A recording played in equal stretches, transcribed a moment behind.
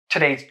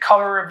Today's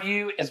color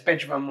review is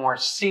Benjamin Moore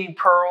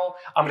Seapearl.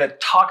 I'm going to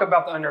talk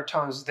about the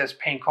undertones of this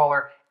paint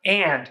color,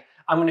 and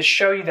I'm going to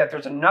show you that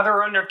there's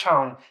another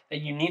undertone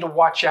that you need to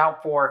watch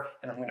out for,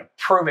 and I'm going to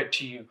prove it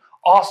to you.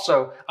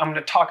 Also, I'm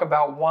going to talk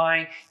about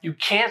why you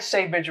can't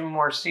say Benjamin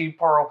Moore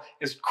Seapearl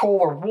is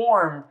cool or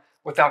warm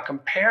without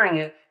comparing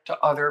it to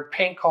other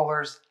paint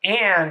colors,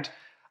 and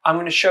I'm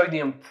going to show you the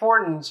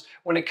importance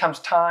when it comes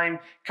time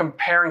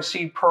comparing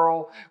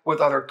Seapearl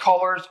with other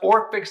colors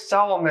or fixed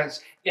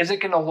elements. Is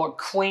it going to look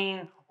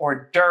clean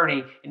or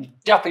dirty? And you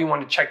definitely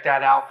want to check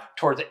that out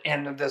towards the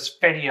end of this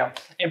video.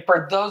 And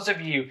for those of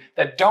you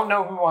that don't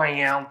know who I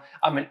am,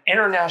 I'm an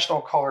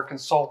international color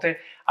consultant.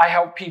 I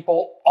help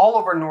people all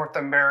over North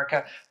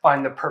America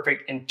find the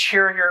perfect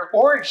interior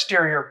or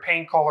exterior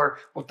paint color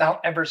without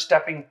ever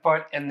stepping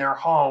foot in their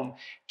home.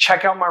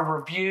 Check out my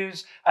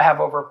reviews. I have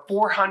over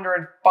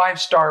 400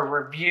 5-star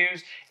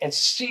reviews, and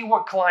see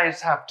what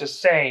clients have to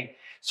say.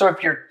 So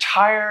if you're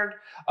tired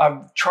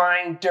of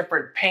trying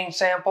different paint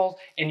samples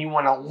and you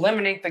want to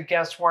eliminate the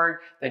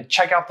guesswork, then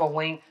check out the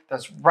link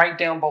that's right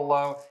down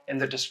below in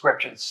the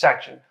description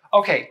section.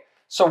 Okay,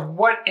 so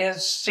what is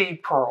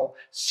Seapearl?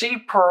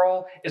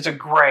 Seapearl is a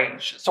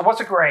grayish. So what's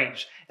a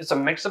grayish? It's a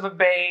mix of a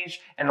beige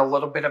and a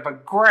little bit of a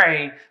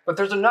gray, but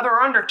there's another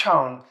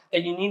undertone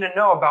that you need to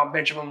know about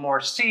Benjamin Moore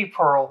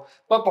Seapearl.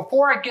 But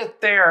before I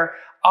get there,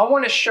 I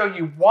want to show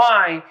you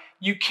why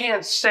you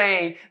can't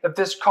say that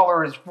this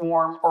color is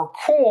warm or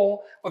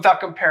cool without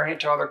comparing it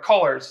to other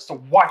colors.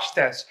 So watch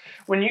this.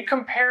 When you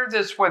compare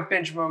this with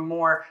Benjamin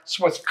Moore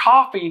Swiss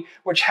Coffee,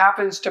 which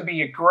happens to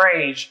be a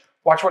grayish,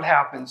 watch what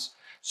happens.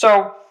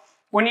 So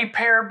when you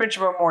pair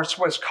Benjamin Moore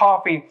Swiss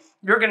Coffee,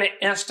 you're going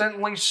to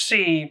instantly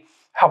see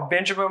how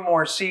Benjamin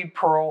Moore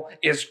Seapearl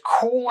is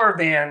cooler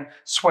than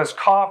Swiss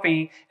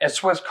Coffee, and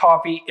Swiss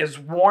Coffee is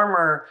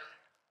warmer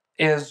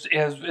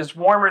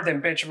than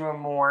Benjamin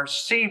Moore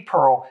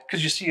Seapearl,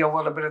 because you see a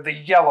little bit of the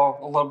yellow,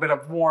 a little bit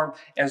of warmth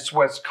in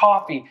Swiss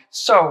Coffee.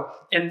 So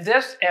in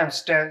this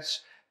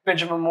instance,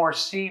 Benjamin Moore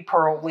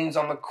Seapearl leans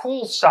on the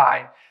cool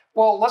side.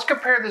 Well, let's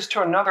compare this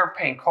to another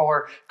paint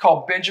color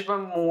called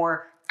Benjamin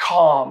Moore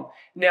Calm.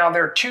 Now,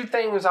 there are two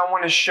things I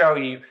want to show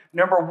you.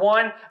 Number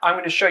one, I'm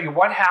going to show you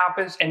what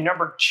happens, and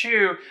number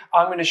two,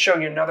 I'm going to show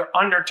you another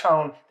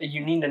undertone that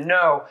you need to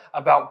know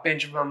about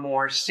Benjamin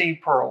Moore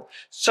Seapearl.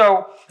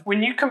 So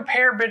when you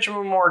compare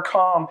Benjamin Moore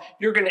Calm,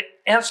 you're going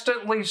to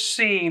instantly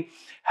see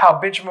how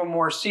Benjamin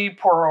Moore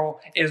Seapearl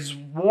is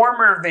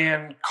warmer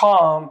than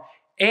Calm.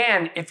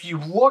 And if you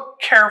look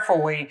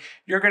carefully,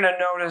 you're going to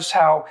notice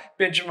how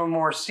Benjamin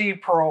Moore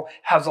Seapearl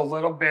has a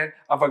little bit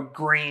of a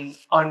green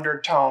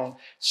undertone.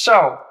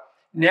 So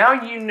now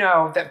you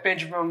know that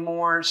Benjamin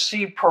Moore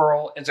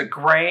Seapearl is a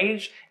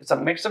grayish. It's a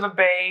mix of a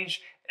beige.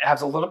 It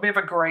has a little bit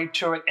of a gray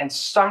to it, and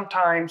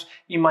sometimes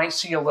you might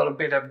see a little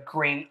bit of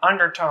green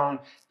undertone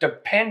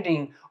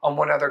depending on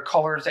what other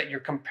colors that you're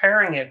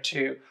comparing it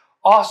to.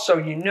 Also,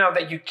 you know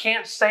that you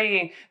can't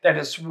say that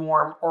it's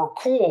warm or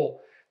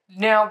cool.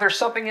 Now, there's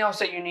something else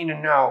that you need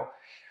to know.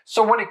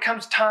 So when it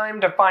comes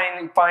time to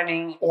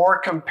finding or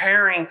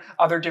comparing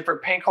other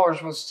different paint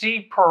colors with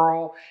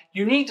Seapearl,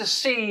 you need to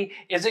see,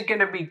 is it going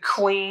to be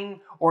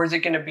clean or is it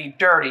going to be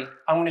dirty?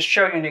 I'm going to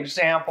show you an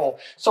example.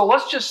 So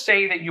let's just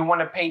say that you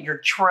want to paint your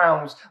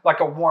trims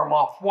like a warm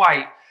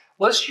off-white.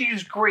 Let's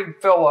use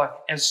Greek Villa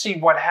and see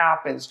what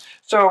happens.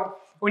 So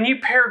when you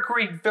pair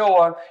Greek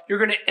Villa, you're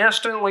going to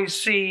instantly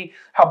see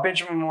how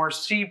Benjamin Moore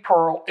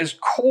Seapearl is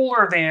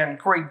cooler than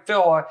Greek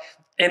Villa.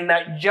 And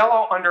that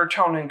yellow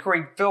undertone in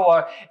Greek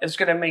Villa is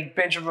going to make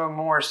Benjamin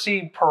Moore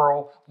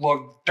Seapearl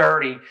look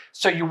dirty.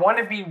 So you want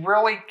to be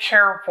really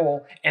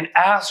careful and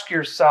ask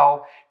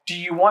yourself, do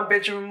you want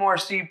Benjamin Moore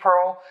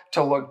Seapearl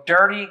to look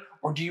dirty,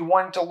 or do you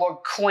want it to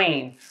look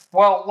clean?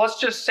 Well, let's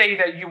just say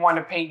that you want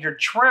to paint your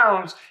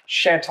trims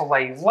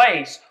Chantilly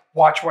lace.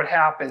 Watch what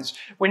happens.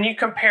 When you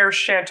compare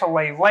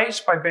Chantilly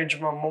Lace by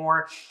Benjamin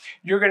Moore,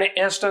 you're going to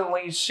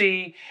instantly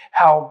see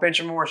how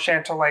Benjamin Moore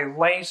Chantilly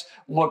Lace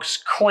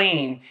looks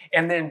clean.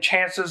 And then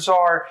chances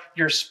are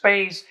your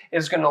space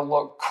is going to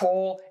look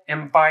cool,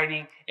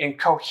 inviting, and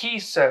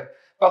cohesive.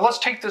 But let's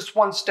take this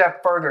one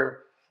step further.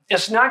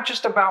 It's not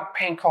just about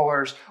paint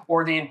colors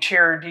or the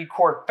interior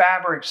decor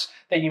fabrics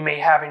that you may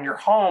have in your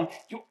home.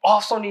 You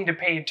also need to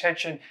pay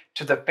attention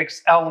to the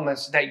fixed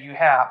elements that you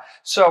have.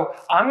 So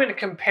I'm going to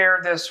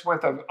compare this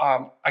with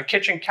a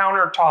kitchen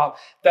countertop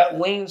that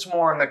leans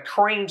more on the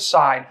cream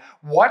side.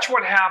 Watch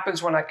what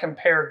happens when I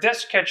compare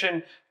this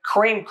kitchen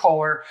cream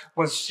color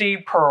with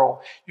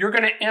Seapearl. You're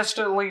going to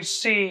instantly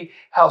see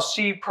how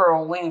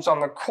Seapearl leans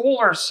on the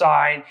cooler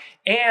side,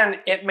 and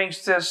it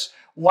makes this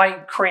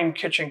light cream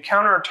kitchen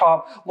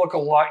countertop look a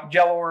lot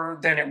yellower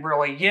than it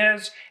really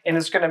is, and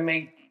it's going to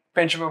make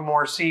Benjamin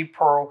Moore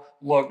Seapearl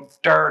look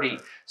dirty.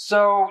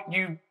 So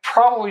you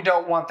probably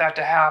don't want that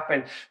to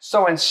happen.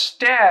 So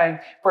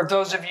instead, for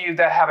those of you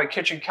that have a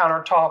kitchen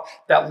countertop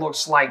that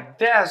looks like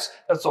this,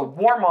 that's a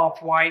warm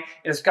off-white,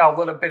 it's got a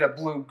little bit of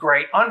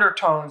blue-gray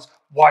undertones,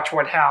 watch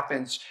what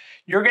happens.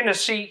 You're going to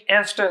see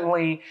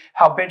instantly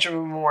how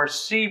Benjamin Moore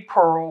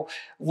Seapearl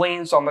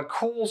leans on the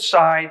cool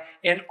side,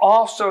 and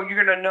also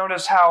you're going to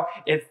notice how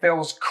it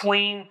feels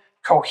clean,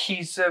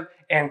 cohesive,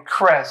 and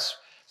crisp.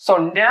 So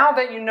now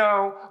that you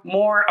know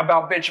more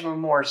about Benjamin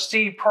Moore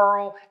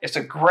Seapearl, it's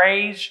a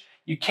grayish.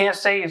 You can't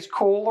say it's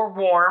cool or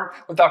warm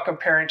without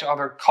comparing to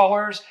other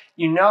colors.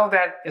 You know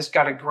that it's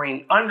got a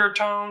green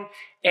undertone,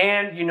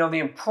 and you know the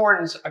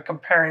importance of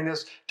comparing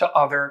this to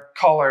other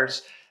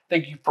colors.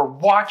 Thank you for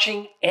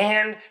watching,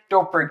 and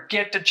don't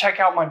forget to check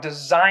out my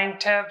design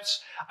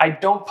tips. I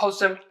don't post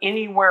them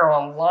anywhere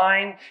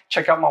online.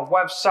 Check out my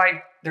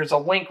website. There's a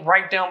link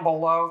right down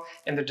below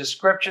in the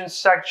description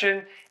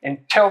section.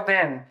 Until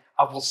then,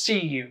 I will see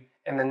you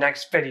in the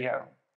next video.